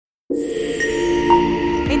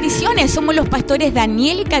Bendiciones, somos los pastores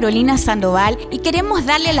Daniel y Carolina Sandoval y queremos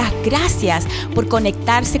darle las gracias por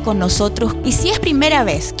conectarse con nosotros. Y si es primera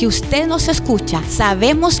vez que usted nos escucha,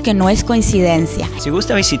 sabemos que no es coincidencia. Si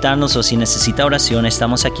gusta visitarnos o si necesita oración,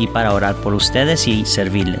 estamos aquí para orar por ustedes y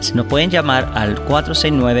servirles. Nos pueden llamar al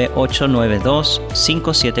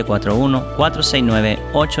 469-892-5741,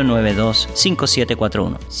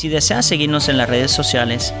 469-892-5741. Si desea seguirnos en las redes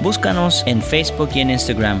sociales, búscanos en Facebook y en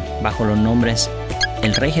Instagram bajo los nombres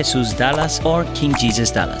El Rey Jesús Dallas o King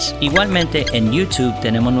Jesus Dallas. Igualmente en YouTube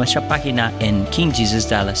tenemos nuestra página en King Jesus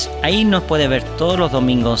Dallas. Ahí nos puede ver todos los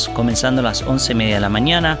domingos comenzando a las 11:30 de la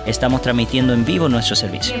mañana. Estamos transmitiendo en vivo nuestro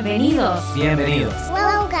servicio. Bienvenidos. Bienvenidos.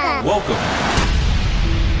 Welcome.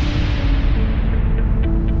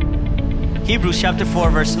 Hebrews chapter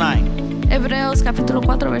 4 verse 9. Hebreos capítulo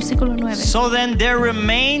 4 versículo 9. So then there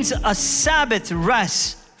remains a Sabbath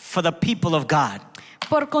rest for the people of God.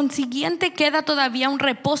 Por consiguiente queda todavía un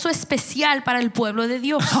reposo especial para el pueblo de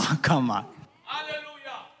Dios. Oh, come on.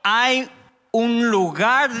 Hay un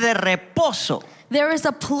lugar de reposo There is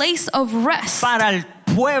a place of rest para el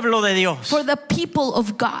pueblo de Dios for the people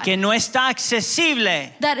of God que no está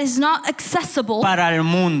accesible that is not accessible para el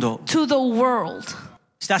mundo. to the world.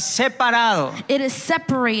 Está separado. It is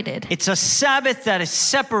separated. It's a Sabbath that is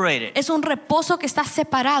separated Es un reposo que está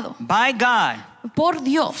separado by God por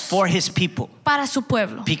Dios for his people, para su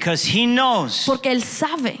pueblo. because he knows Porque Él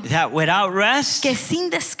sabe that without rest que sin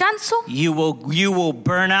descanso you will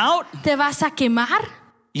burn out, te vas a quemar,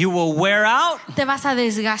 you will wear out, te vas a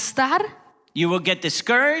desgastar, you will get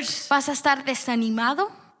discouraged. vas a estar desanimado.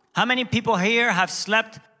 How many people here have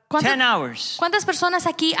slept 10 hours? ¿Cuántas personas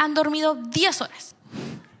aquí han dormido 10 horas?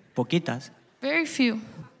 Poquitas. Very few.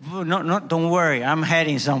 No, don't worry, I'm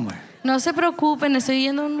heading somewhere. No se preocupen, estoy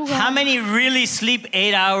yendo a un lugar. How many really sleep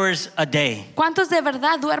 8 hours a day? ¿Cuántos de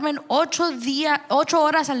verdad duermen 8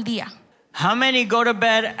 horas al día? How many go to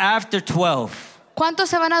bed after 12? ¿Cuántos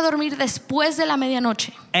se van a dormir después de la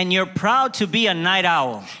medianoche? And you're proud to be a night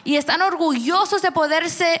owl. Y están orgullosos de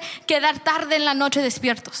poderse quedar tarde en la noche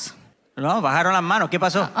despiertos. No, bajaron las manos. ¿Qué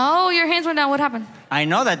pasó? Oh, your hands went down. What happened? I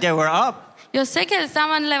know that they were up. Yo sé que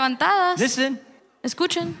estaban levantadas. Listen.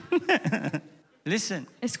 Escuchen, Listen.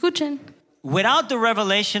 escuchen. Without the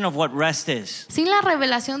revelation of what rest is, Sin la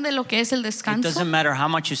revelación de lo que es el it descanso, doesn't matter how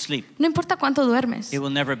much you sleep. no importa cuánto duermes, It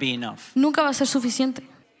will never be enough. nunca va a ser suficiente.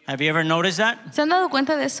 Have you ever noticed that? ¿Se han dado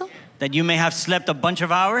cuenta de eso? That you may have slept a bunch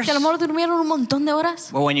of hours, Que a lo mejor durmieron un montón de horas,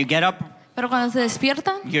 but when you get up, pero cuando se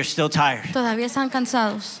despiertan, you're still tired. todavía están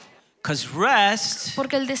cansados. Because rest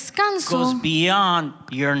Porque el goes descanso beyond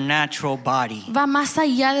your natural body. va más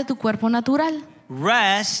allá de tu cuerpo natural.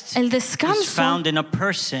 Rest El is descanso found in a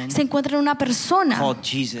person se encuentra en una persona called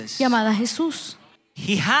Jesus. llamada Jesús.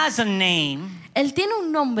 He has a name Él tiene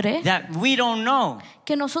un nombre that we don't know,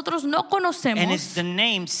 que nosotros no and it's conocemos the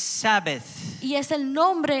name Sabbath. y es el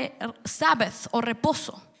nombre Sabbath o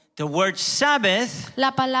reposo. The word Sabbath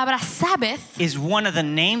La palabra Sabbath is one of the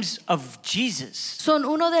names of Jesus. son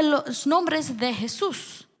uno de los nombres de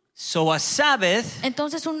Jesús. So a Sabbath,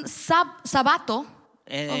 Entonces un sabato,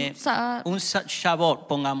 un Shabbat,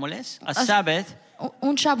 pongámosles, a Sabbath,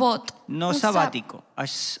 un Shabbat, no un sabático, a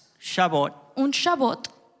Shabbat, un Shabbat.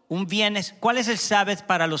 un viernes. ¿Cuál es el Sabbath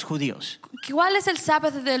para los judíos? ¿Cuál es el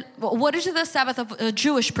Sabbath what is the Sabbath of a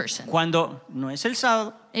Jewish person? Cuando no es el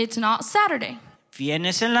sábado, It's not Saturday.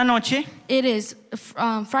 viernes en la noche, It is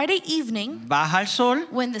Friday evening baja el sol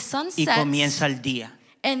when the sun y sets comienza el día.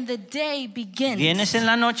 and the day begins. Viernes en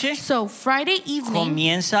la noche, So Friday evening,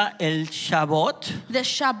 comienza el Shabbat, the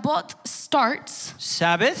Shabbat starts,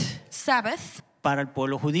 Sabbath, para el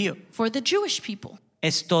pueblo judío. for the Jewish people.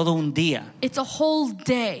 Es todo un día. It's a whole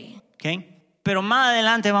day. ¿Okay? Pero más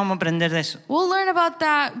adelante vamos a aprender de eso. We'll learn about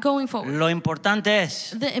that going forward. Lo importante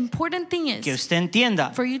es The important thing que is usted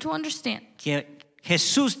entienda for you to understand que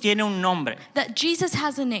Jesús tiene un nombre that Jesus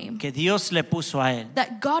has a name que Dios le puso a él,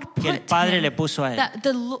 that God que el put Padre him, le puso a él.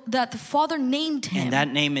 that the Father named him. And that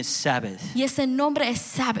name is Sabbath. Y ese nombre es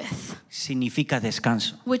Sabbath, Significa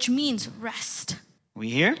descanso. which means rest. We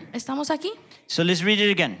here? ¿Estamos aquí? So let's read it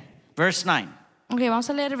again. Verse 9. Okay, vamos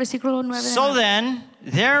a leer el versículo 9. So then,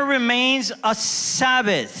 there remains a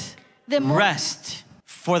Sabbath rest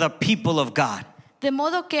for the people of God. De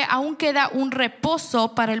modo que aún queda un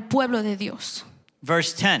reposo para el pueblo de Dios.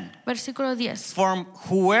 Verse 10. Versículo 10. For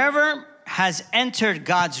whoever has entered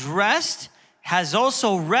God's rest has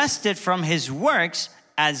also rested from his works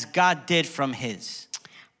as God did from his.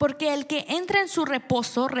 Porque el que entra en su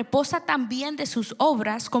reposo, reposa también de sus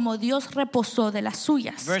obras como Dios reposó de las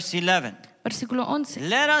suyas. Verse 11. Versículo 11.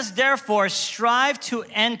 Let us therefore strive to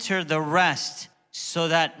enter the rest, so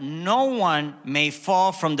that no one may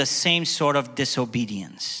fall from the same sort of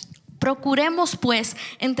disobedience. Procuremos pues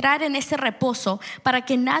entrar en ese reposo para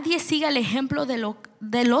que nadie siga el ejemplo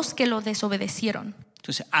de los que lo desobedecieron.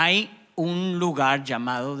 Entonces, hay un lugar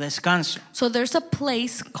llamado descanso, So there's a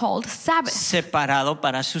place called Sabbath, separado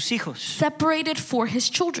para sus hijos, separated for his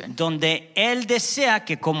children, donde Él desea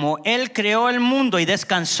que como Él creó el mundo y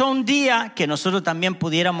descansó un día, que nosotros también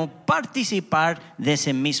pudiéramos participar de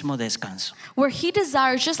ese mismo descanso. where he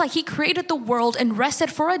desires, just like he created the world and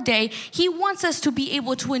rested for a day, he wants us to be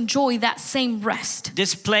able to enjoy that same rest.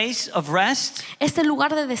 This place of rest Este lugar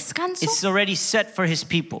de descanso is already set for His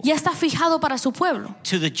people. ya está fijado para su pueblo.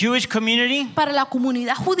 To the Jewish community, Para la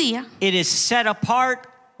comunidad judía it is set apart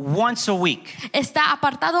once a week. está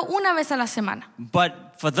apartado una vez a la semana.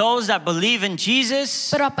 But for those that believe in Jesus,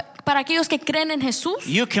 Pero para aquellos que creen en Jesús,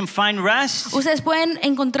 you can find rest ustedes pueden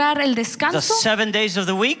encontrar el the descanso 7 days of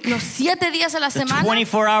the week, los 7 días a la the semana,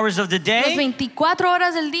 24 hours of the los day, 24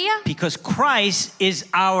 horas del día, because Christ is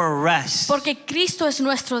our rest. porque Cristo es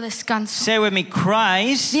nuestro descanso. Say with me,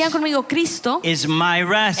 Christ Digan conmigo, Cristo is my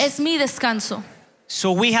rest. es mi descanso.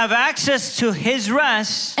 So we have access to His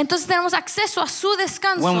rest Entonces tenemos acceso a su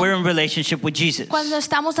descanso when we're in relationship with Jesus. cuando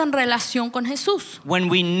estamos en relación con Jesús. When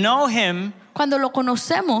we know Him Cuando lo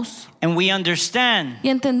conocemos and we understand y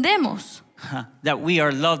entendemos that we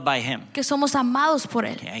are loved by Him. que somos amados por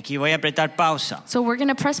Él. Okay, aquí voy a apretar pausa. So we're going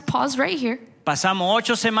to press pause right here. Pasamos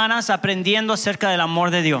 8 semanas aprendiendo acerca del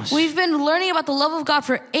amor de Dios. We've been learning about the love of God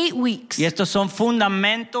for 8 weeks. Y estos son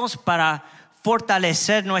fundamentos para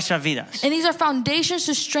fortalecer nuestras vidas. And these are foundations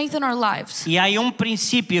to strengthen our lives. Y hay un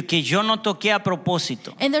principio que yo no toqué a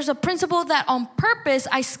propósito. And there's a principle that on purpose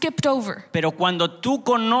I skipped over. Pero cuando tú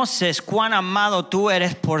conoces cuán amado tú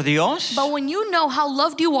eres por Dios, But when you know how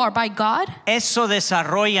loved you are by God, eso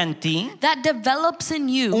desarrolla en ti that develops in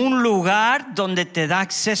you un lugar donde te da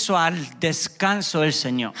acceso al descanso del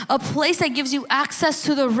Señor. a place that gives you access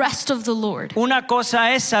to the rest of the Lord. Una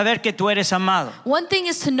cosa es saber que tú eres amado. One thing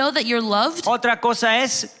is to know that you're loved, Otra cosa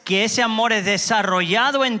es que ese amor es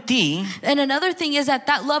desarrollado en ti and another thing is that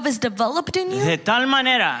that love is developed in you de tal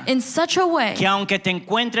manera in such a way que aunque te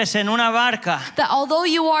encuentres en una barca that although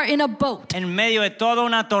you are in a boat en medio de toda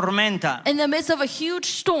una tormenta, in the midst of a huge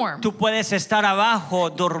storm, tú puedes estar abajo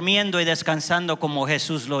durmiendo y descansando como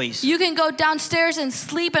Jesús lo hizo. you can go downstairs and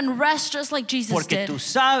sleep and rest just like Jesus Porque did. tú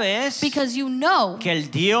sabes Because you know que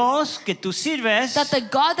el Dios que tú sirves that the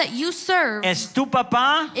God that you serve es tu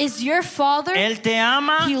papá, is your Father. Él te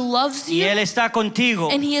ama He loves y you Él está contigo.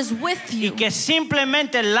 and He is with Y you. que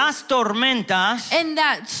simplemente las tormentas And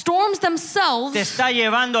that storms te themselves está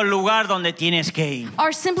llevando al lugar donde tienes que ir.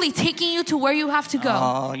 are simply taking you to where you have to go.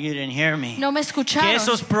 Oh, you didn't hear me. No me Que escucharon.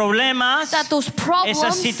 esos problemas, That those problems,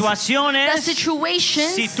 esas that situaciones,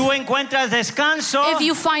 situations, si tú encuentras descanso, if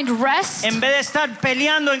you find rest, en vez de estar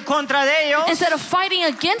peleando en contra de ellos, instead of fighting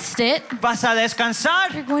against it, vas a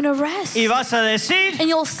descansar you're going to rest. y vas a decir, And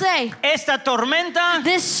you'll say, esta tormenta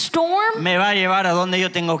this storm me va a llevar a donde yo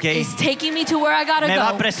tengo que ir. is taking me to where I gotta Me va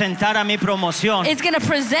a go. presentar a mi promoción. It's going to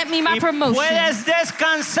present me my Y promotion. puedes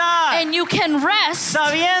descansar And you can rest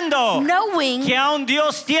sabiendo knowing que aún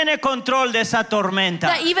Dios tiene control de esa tormenta.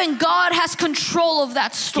 that even God has control of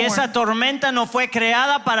that Que storm. esa tormenta no fue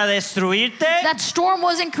creada para destruirte, That storm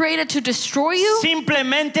wasn't created to destroy you,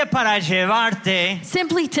 simplemente para llevarte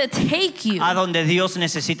simply to take you a donde Dios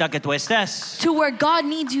necesita que tú estés. to where God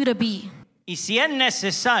needs you to be. Y si es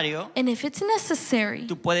necesario, And if it's necessary,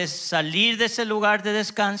 tú puedes salir de ese lugar de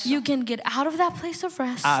descanso, you can get out of that place of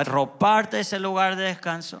rest. arroparte ese lugar de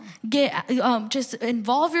descanso, Just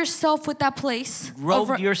involve yourself with that place.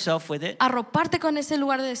 robe yourself with it, Arroparte con ese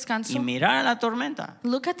lugar de y descanso. mirar a la tormenta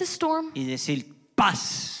Look at the storm y decir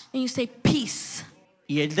paz. and you say peace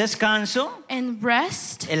Y el descanso, and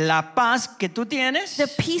rest. la paz que tú tienes, The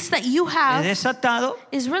peace that you es have desatado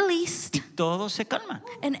is released y todo se calma.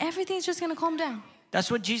 and everything's just going to calm down.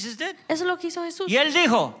 That's what Jesus did. Eso es lo que hizo Jesús. Y él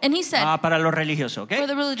dijo, And he said, para los religiosos, ¿ok? for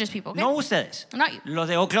the religious people, okay? No ustedes, Not you. los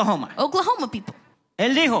de Oklahoma. Oklahoma people.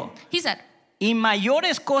 Él dijo, He said, y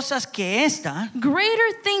mayores cosas que esta.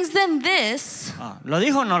 greater things than this. ¿Lo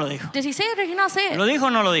dijo o no lo dijo? Did he say it or did he not say ¿Lo it? dijo o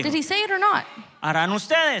no lo dijo? Did he say it or not? Harán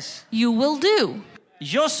ustedes. You will do.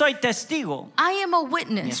 Yo soy testigo. I am a Mi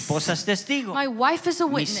witness. esposa es testigo. My wife is a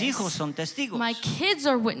Mis witness. hijos son testigos. My kids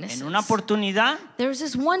are witnesses. En una oportunidad, There's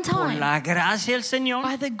this one por time, la gracia del Señor,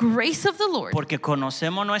 by the grace of the Lord, porque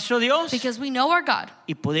conocemos nuestro Dios because we know our God,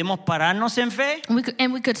 y pudimos pararnos en fe,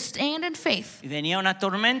 and we could stand in faith. y venía una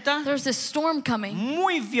tormenta There's this storm coming.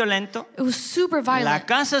 muy violento. It was super La violent.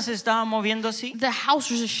 casa se estaba moviendo así. The house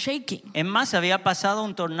was just shaking. Es más, había pasado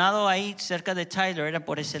un tornado ahí cerca de Tyler, era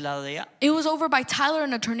por ese lado de allá. It was over by Tyler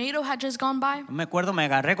and a tornado had just gone by. Me acuerdo, me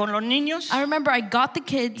agarré con los niños I remember I got the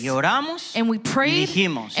kids y oramos and we y prayed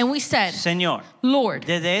dijimos, and we said, Señor, Lord,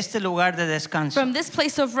 desde este lugar de descanso. from this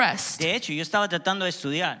place of rest. De hecho, yo estaba tratando de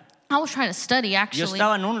estudiar. I was trying to study Yo actually.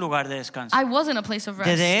 estaba en un lugar de descanso. I was in a place of rest.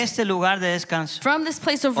 Desde este lugar de descanso, From this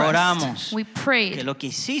place of rest, oramos we que prayed. lo que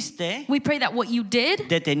hiciste, We prayed that what you did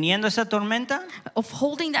deteniendo esa tormenta, of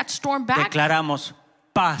holding that storm back, declaramos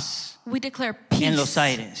paz we declare en los peace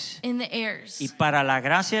aires. in the airs. Y para la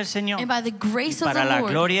gracia del Señor, And by the grace y of para the la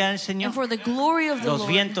Lord, gloria del and Señor, for the glory of the los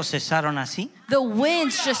Lord, vientos cesaron así. the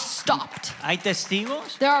winds just stopped. Hay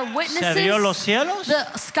testigos. There are Se abrió los witnesses. cielos.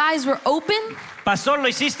 The skies were open. Pastor, ¿lo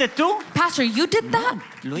hiciste tú? Pastor, you did that?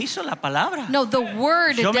 Lo hizo la palabra. No, the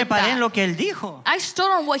word Yo me did paré en that. lo que él dijo. I stood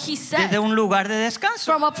on what he Desde said un lugar de descanso.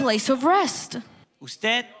 from a place of rest.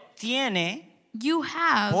 Usted tiene, You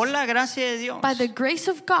have, por la gracia de Dios, by the grace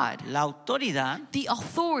of God, la autoridad the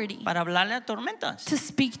authority para hablarle a tormentas. to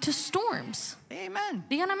speak to storms. Amen.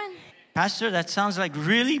 Digan amén. Pastor, that sounds like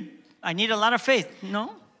really, I need a lot of faith.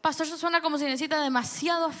 No. Pastor, eso suena como si necesita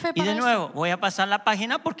demasiada fe Y para de eso. nuevo, voy a pasar la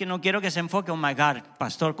página porque no quiero que se enfoque. Oh my God,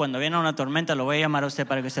 pastor, cuando viene una tormenta lo voy a llamar a usted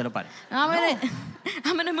para que usted lo pare.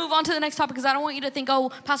 I'm gonna move on to the next topic because I don't want you to think,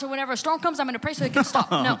 oh, Pastor, whenever a storm comes, I'm going to pray so it can stop.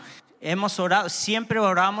 No. Hemos orado, siempre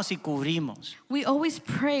oramos y cubrimos. We always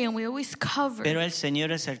pray and we always cover. Pero el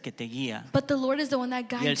Señor es el que te guía. But the Lord is the one that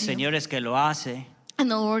Y el guides you. Señor es que lo hace. And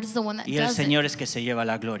the Lord is the one that Y el does it. Señor es que se lleva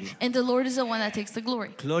la gloria. And the Lord is the one that takes the glory.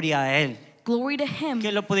 Gloria a Él. Glory to Him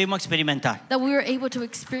Que lo pudimos experimentar. that we were able to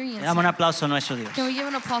experience. Le damos un aplauso a nuestro Dios. Can we give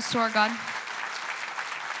an applause to our God?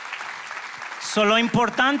 So, lo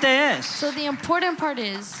importante es So the important part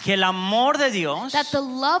is que el amor de Dios that the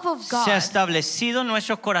love of God se ha establecido en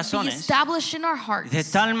nuestros be corazones established in our de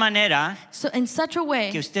hearts tal manera so in such a que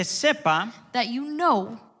way usted sepa that you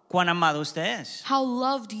know cuán amado usted es. how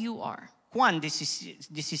loved you are. Juan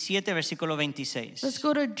 17, versículo 26. Let's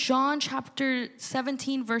go to John chapter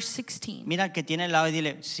 17, verse 16. Mira al que tiene al lado y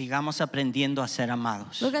dile, sigamos aprendiendo a ser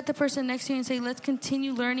amados. Look at the person next to you and say, let's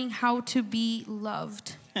continue learning how to be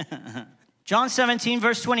loved. John 17,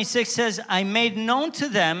 verse 26 says, I made known to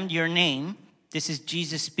them your name. This is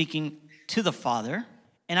Jesus speaking to the Father.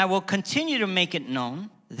 And I will continue to make it known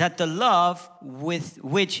that the love with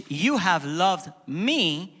which you have loved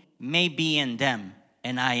me may be in them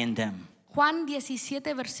and I in them. Juan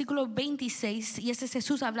 17, versículo 26, y ese es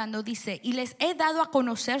Jesús hablando, dice, y les he dado a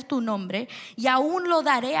conocer tu nombre, y aún lo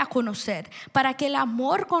daré a conocer, para que el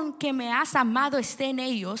amor con que me has amado esté en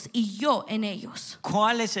ellos, y yo en ellos.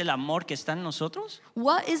 ¿Cuál es el amor que está en nosotros?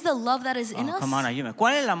 What is the love that is in us? Come on, ayúdame.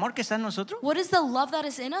 ¿Cuál es el amor que está en nosotros? What is the love that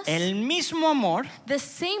is in us? El mismo amor The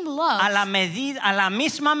same love, a la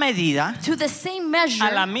misma medida, to the same measure,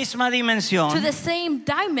 a la misma dimensión to the same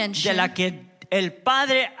dimension, de la que el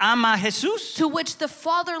Padre ama a Jesús, to which the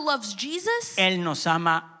Father loves Jesus, Él nos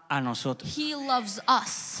ama a nosotros. He loves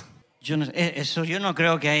us. Eso yo no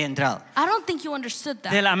creo que haya entrado. I don't think you understood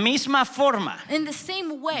that. De la misma forma, In the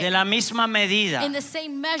same way, de la misma medida, in the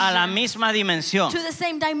same measure, a la misma dimensión to the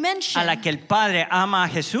same dimension, a la que el Padre ama a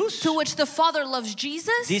Jesús, to which the Father loves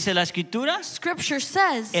Jesus, dice la Escritura, Scripture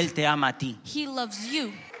says Él te ama a ti. He loves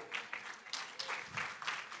you.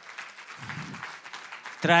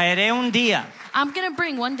 Traeré un día I'm going to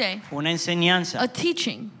bring one day una enseñanza a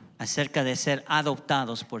teaching acerca de ser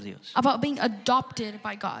adoptados por Dios. about being adopted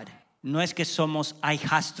by God. No es que somos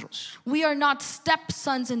ahijastros, We are not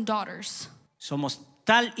stepsons and daughters. somos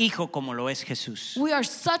tal hijo como lo es Jesús. We are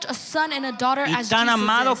such a son and a daughter Y as tan Jesus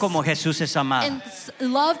amado is, como Jesús es amado. and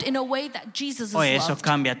loved in a way that Jesus is Oye, eso loved.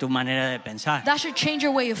 cambia tu manera de pensar. That should change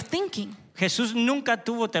your way of thinking. Jesús nunca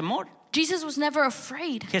tuvo temor. Jesus was never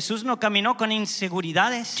afraid. Jesús no caminó con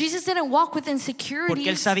inseguridades Jesus didn't walk with porque él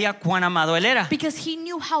insecurities sabía cuán amado él era. because he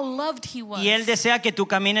knew how loved he was. Y él desea que tú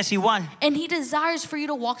camines igual. And he desires for you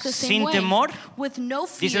to walk the same Sin way. temor. With no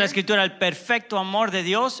Dice la fear. Escritura, el perfecto amor de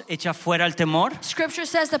Dios echa fuera el temor. Scripture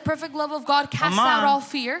says the perfect love of God casts Mamá, out all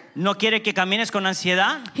fear. no quiere que camines con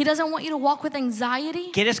ansiedad. He doesn't want you to walk with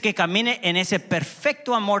anxiety. Quieres que camine en ese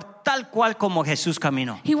perfecto amor tal cual como Jesús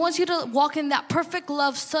caminó. He wants you to walk in that perfect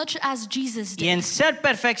love such as Jesus Y did. en ser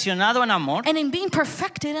perfeccionado en amor, And in being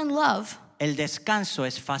perfected in love, el descanso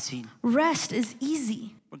es fácil. Rest is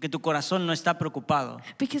easy. Porque tu corazón no está preocupado.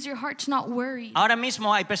 Because your heart's not worried. Ahora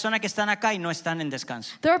mismo hay personas que están acá y no están en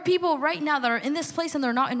descanso. There are people right now that are in this place and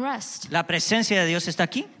they're not in rest. La presencia de Dios está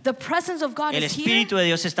aquí. The presence of God El is here. Espíritu de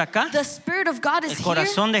Dios está acá. The Spirit of God is El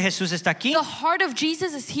corazón de Jesús está aquí. here. The heart of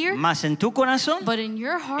Jesus is here. Más en tu corazón But in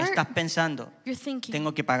your heart, estás pensando, you're thinking,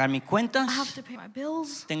 tengo que pagar mis cuentas, I have to pay my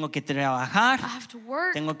bills. tengo que trabajar, I have to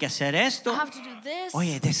work. tengo que hacer esto. I have to do this.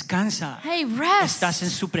 Oye, descansa. Hey, rest. Estás en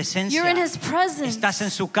su presencia. You're in His presence. Estás en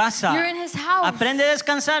su casa. You're in His house. Aprende a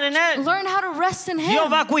descansar en Él. Learn how to rest in Him. Dios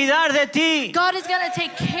va a cuidar de ti. God is going to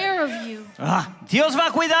take care of you. Dios va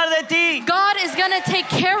a cuidar de ti. God is going to take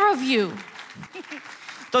care of you.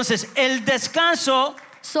 Entonces, el descanso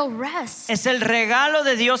So rest. es el regalo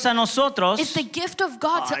de Dios a nosotros. It's the gift of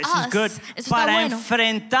God to This us. is good. Eso está Para bueno.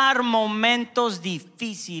 enfrentar momentos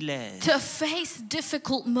difíciles. To face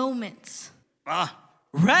difficult moments.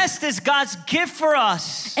 Rest is God's gift for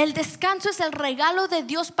us El descanso es el regalo de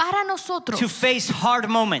Dios para nosotros. to face hard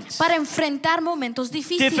moments, Para enfrentar momentos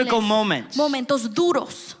difíciles. difficult moments. Momentos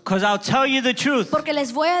duros. Because I'll tell you the truth. Porque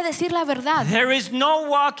les voy a decir la verdad. There is no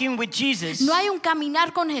walking with Jesus No hay un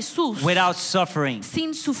caminar con Jesús without suffering.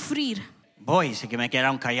 sin sufrir. Boy, sé que me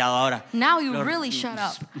quedaron callado ahora. Now you really shut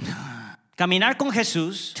up. Caminar con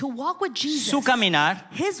Jesús, To walk with Jesus, su caminar,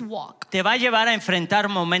 His walk, te va a llevar a enfrentar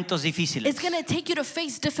momentos difíciles it's going to take you to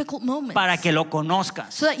face difficult moments. para que lo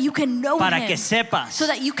conozcas, So that you can know para Him. que sepas So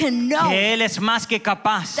that you can know que Él es más que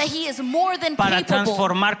capaz that He is more than para capable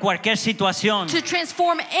transformar cualquier situación, to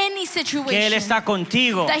transform any situation. que Él está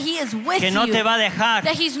contigo, That He is with que no you. te va a dejar,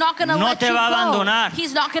 That He's not going to no let te you va a go. abandonar.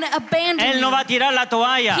 He's not going to abandon Él no you. va a tirar la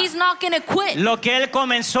toalla. He's not going to quit. Lo que Él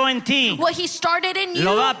comenzó en ti, What He started in you,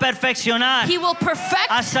 lo va a perfeccionar He will perfect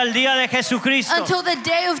hasta el día de Jesucristo. until the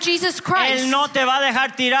day of Jesus Christ. Él no te va a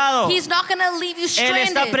dejar tirado. He's not going to leave you Él stranded.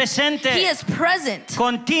 está presente. He is present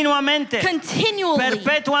Continuamente, continually,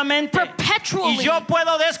 perpetuamente. perpetually. Y yo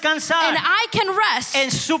puedo descansar And I can rest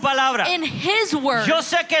en su palabra. in His word. Yo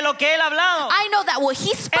sé que lo que Él ha hablado, I know that what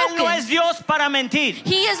He's Él no spoken, es Dios para mentir.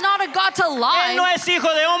 He is not a God to Él lie. no es hijo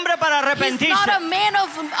de hombre para He's arrepentirse. not a man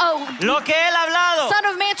of Lo que Él ha hablado son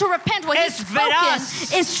of man to repent. What es He's spoken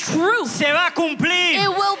veraz. is true. se va a cumplir. It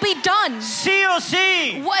will be done. Sí o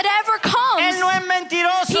sí. Whatever Él no comes, es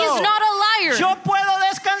mentiroso. He's not a liar. Yo puedo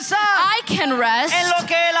descansar I can rest en lo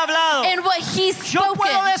que Él ha hablado. in what He's Yo spoken.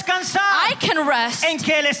 puedo descansar I can rest en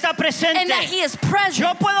que Él está presente. in that He is present.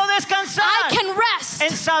 Yo puedo descansar I can rest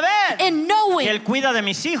en saber in knowing que Él cuida de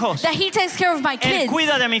mis hijos. that He takes care of my Él kids.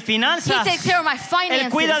 cuida de mis He finanzas. takes care of my Él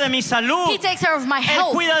finances. cuida de mi salud. He takes care of my Él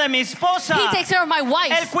health. cuida de mi esposa. He takes care of my Él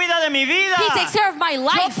wife. cuida de mi vida. He takes care of my Yo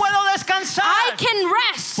life. puedo descansar I can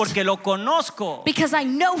rest porque lo conozco because I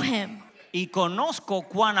know Him y conozco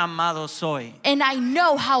cuán amado soy. and I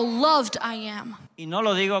know how loved I am. Y no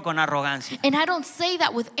lo digo con arrogancia, And I don't say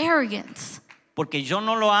that with arrogance porque yo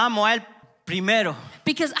no lo amo a Él primero.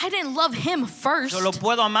 because I didn't love Him first. Yo lo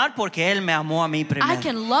puedo amar porque Él me amó a mí I primero.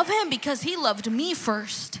 can love Him because He loved me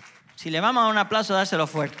first. Si le vamos a dar un aplauso, dárselo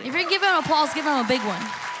fuerte. If you're giving Him applause, give Him a big one.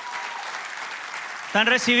 ¿Están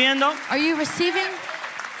recibiendo? Are you receiving?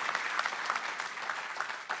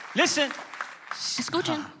 Listen.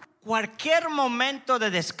 Escuchen. Cualquier momento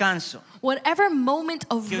de descanso Whatever moment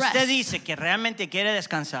of que usted rest dice que realmente quiere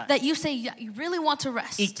descansar that you say yeah, you really want to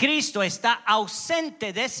rest, y Cristo está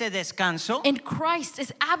ausente de ese descanso, and Christ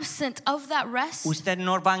is absent of that rest, usted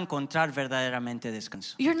no va a encontrar verdaderamente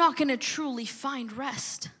descanso. you're not going to truly find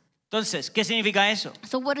rest. Entonces, ¿qué significa eso?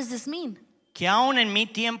 So what does this mean? Que aún en mi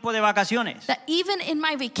tiempo de vacaciones, That even in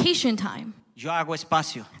my vacation time, yo hago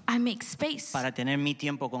espacio I make space para tener mi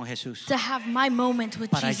tiempo con Jesús, to have my moment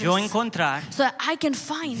with para Jesus, yo encontrar, so that I can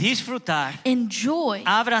find, disfrutar, enjoy,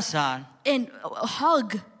 abrazar and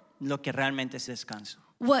hug lo que realmente es descanso.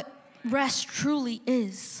 what rest truly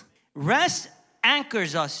is. Rest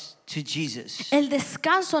anchors us to Jesus. El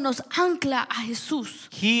descanso nos ancla a Jesús.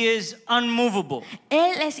 He is unmovable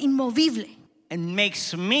Él es inmovible. and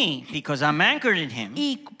makes me, because I'm anchored in Him,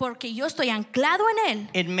 Y porque yo estoy anclado en Él,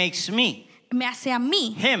 it makes me, me hace a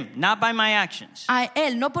mí, Him, not by my actions, a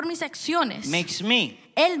Él, no por mis acciones. makes me,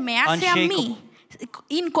 Él me hace a mí unshakable.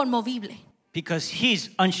 inconmovible. because He's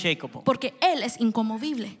unshakable. Porque Él es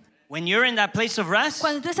inconmovible. When you're in that place of rest,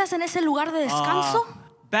 Cuando tú estás en ese lugar de descanso,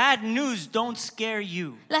 bad news don't scare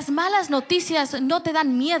you. las malas noticias no te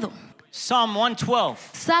dan miedo. Psalm 112,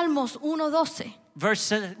 Salmos 1:12. verse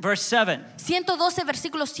 7. 112,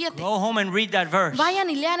 versículo 7. Go home and read that verse. Vayan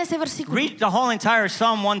y lean ese versículo. Read the whole entire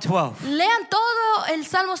Psalm 112. Lean todo el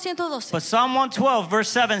Salmo 112. But Psalm 112 verse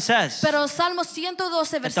 7 says Pero Salmo 112,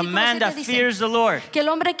 that the versículo man 7 that dice fears the Lord que el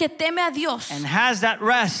hombre que teme a Dios and has that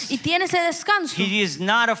rest, y tiene ese descanso, he is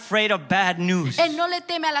not afraid of bad news. él no le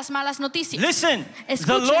teme a las malas noticias. Listen, the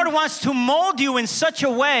Escuchen. Lord wants to mold you in such a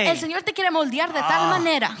way. El Señor te quiere moldear de tal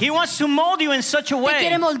manera. He wants to mold you in such a Te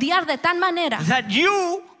quiere way moldear de tal manera that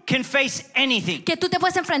you can face anything. que tú te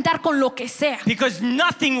puedes enfrentar con lo que sea. Because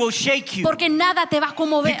nothing will shake you. Porque nada te va a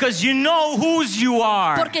conmover. Because you know whose you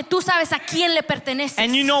are. Porque tú sabes a quién le perteneces.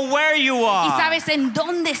 And you know where you Y are. sabes en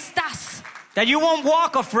dónde estás. That you won't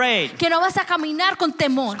walk afraid. Que no vas a caminar con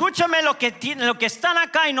temor. Escúchame lo que están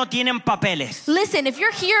acá y no tienen papeles. Listen, if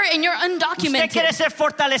you're here and you're ¿Usted undocumented, quiere ser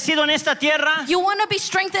fortalecido en esta tierra? you want to be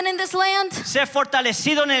strengthened in this land? Ser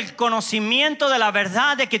fortalecido en el conocimiento de la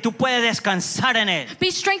verdad de que tú puedes descansar en él.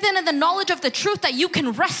 Be strengthened in the knowledge of the truth that you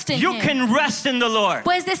can rest in You Him. can rest in the Lord.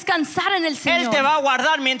 Puedes descansar en el Él te Señor. va a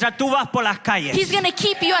guardar mientras tú vas por las calles. He's going to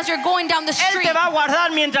keep you as you're going down the Él street. te va a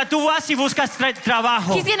guardar mientras tú vas y buscas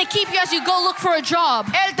trabajo. He's going to keep you as you go look for a job.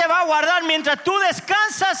 Él te va a guardar mientras tú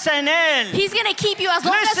descansas en él. He's going to keep you as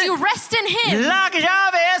long as Listen, you rest in Him. La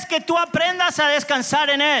llave es que tú aprendas a descansar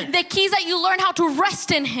en él. The key is that you learn how to rest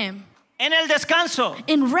in Him. En el descanso.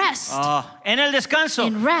 In rest. En el descanso.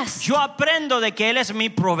 In rest. Yo aprendo de que él es mi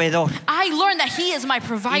proveedor. I learned that He is my Y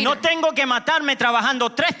provider. no tengo que matarme trabajando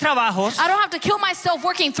 3 trabajos I don't have to kill myself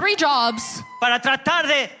working 3 jobs para tratar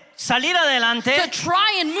de salir adelante. to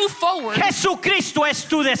try and move forward. Jesucristo es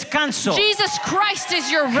tu descanso. Jesus Christ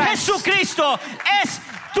is your rest. Jesucristo es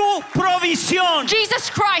tu provisión. Jesus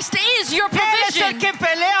Christ is your Él es el provision. que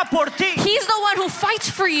pelea por ti. He's the one who fights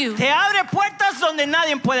for you. Te abre puertas donde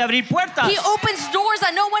nadie puede abrir puertas. He opens doors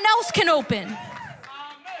that no one else can open.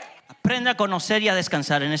 Aprenda a conocer y a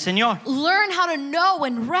descansar en el Señor. Learn how to know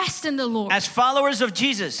and rest in the Lord. As followers of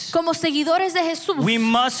Jesus, Como seguidores de Jesús, we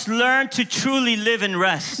must learn to truly live in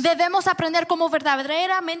rest. debemos aprender cómo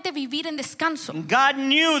verdaderamente vivir en descanso. God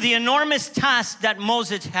knew the enormous task that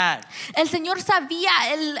Moses had. El Señor sabía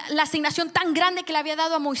la asignación tan grande que le había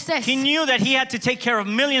dado a Moisés. He knew that he had to take care of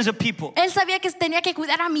millions of people. Él sabía que tenía que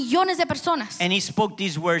cuidar a millones de personas. And he spoke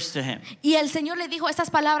these words to him. Y el Señor le dijo estas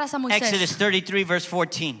palabras a Moisés. Exodus 33 verse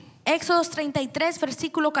 14. Éxodo 33,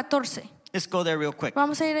 versículo 14. Let's go there real quick.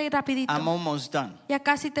 Vamos a ir ahí rapidito. I'm almost done. Ya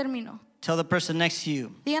casi termino. Tell the person next to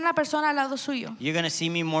you, Digan a la persona al lado suyo. you're going to see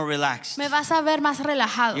me more relaxed. Me vas a ver más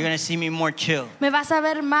relajado. You're going to see me more chill. Me vas a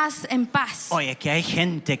ver más en paz. Oye, que hay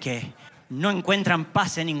gente que no encuentran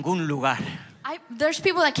paz en ningún lugar. There's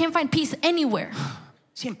people that can't find peace anywhere.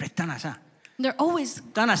 Siempre están así. They're always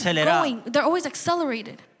Tan acelerados. going. They're always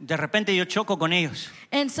accelerated. De repente yo choco con ellos.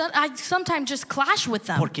 And so I sometimes just clash with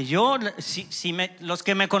them. Porque yo, los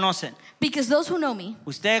que me conocen, Because those who know me,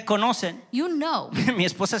 ustedes conocen. you know. Mi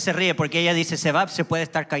esposa se ríe porque ella dice, se puede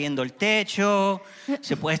estar cayendo el techo,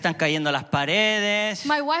 se puede estar cayendo las paredes.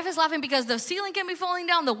 My wife is laughing because the ceiling can be falling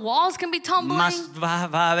down, the walls can be tumbling. Más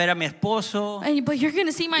va a ver a mi esposo But you're going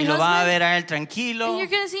to see my y lo va a husband. ver a él tranquilo And you're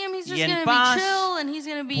going to see him, he's just y going en to be paz chill and he's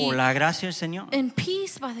going to be por la gracia del Señor. in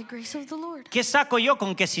peace by the grace of the Lord. ¿Qué saco yo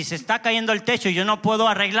con que si se está cayendo el techo y yo no puedo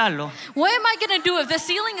arreglarlo? What am I going to do if the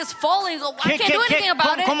ceiling is falling? I can't do anything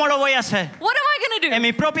about it. ¿Cómo lo voy a hacer? What am I going to do? En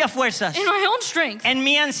mis propias fuerzas, In my own strength. en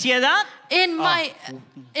mi ansiedad, In my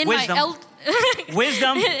wisdom.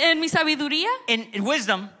 Wisdom. En mi sabiduría. en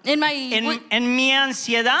wisdom, In my en mi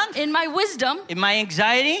ansiedad, in my wisdom. en my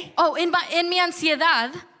anxiety, Oh, in mi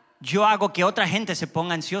ansiedad, yo hago que otra gente se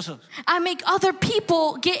ponga ansiosos. I make other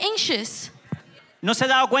people get anxious. ¿No se ha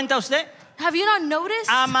dado cuenta usted? Have you not noticed?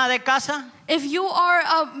 Ama de casa, If you are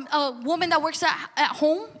a woman that works at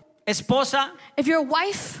home, esposa, if you're a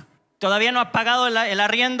wife, todavía no has pagado el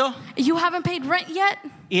arriendo you haven't paid rent yet,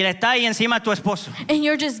 y está ahí encima tu esposo. and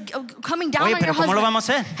you're just coming down Oye, on pero your ¿cómo husband. lo vamos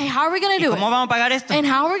a hacer? Hey, how are we going to ¿Y do cómo it? vamos a pagar esto? And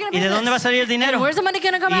how are we going to ¿Y pay de dónde this? va a salir el dinero? And where's the money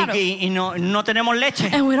going to come out of? Y no tenemos leche.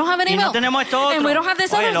 And we don't have any Y no milk. tenemos esto otro. And we don't have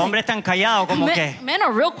this Oye, other los hombres están callados como que. Men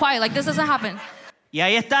are real quiet, like this doesn't happen. Y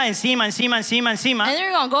ahí está, encima. And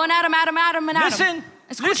they're going at him. Listen.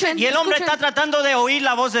 Escuchen, Y el hombre escuchen. está tratando de oír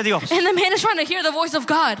la voz de Dios. And the man is trying to hear the voice of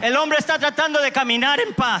God. El hombre está tratando de caminar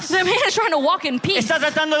en paz. The man is trying to walk in peace. Está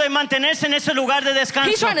tratando de mantenerse en ese lugar de He's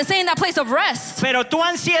descanso. trying to stay in that place of rest. Pero tu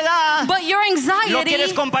ansiedad But your lo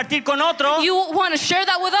quieres anxiety, compartir con otro. you want to share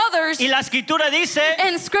that with others. Y la escritura dice,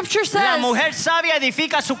 And scripture la says, mujer sabia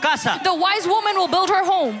edifica su casa. the wise woman will build her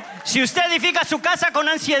home. Si usted edifica su casa con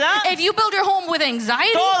ansiedad, If you build your home with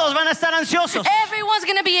anxiety, todos van a estar ansiosos. everyone's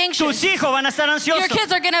going to be Tus anxious. hijos van a estar Your ansiosos.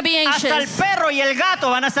 kids are going to be Hasta el anxious. perro y el gato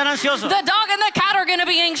van a estar ansiosos. The dog and the cat are going going to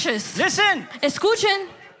be anxious. Listen. Escuchen.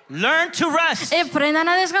 Learn to rest. Aprendan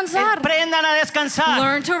a descansar. Aprendan a descansar.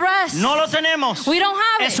 Learn to rest. No lo tenemos. We don't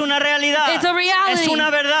have Es it. una realidad. It's a reality. Es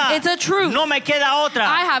una verdad. It's a truth. No me queda otra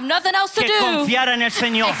I have nothing else to que do confiar en el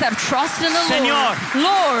Señor. except trust in the Señor,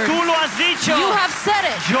 Lord. tú lo has dicho. You have said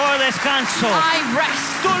it. Yo descanso. I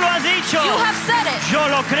rest. Tú lo has dicho. You have said it. Yo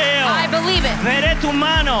lo creo. I believe it. Veré tu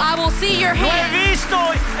mano. I will see your Yo he hand. visto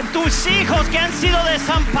tus hijos que han sido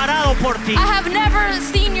desamparados por ti. I have never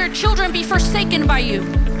seen your children be forsaken by you.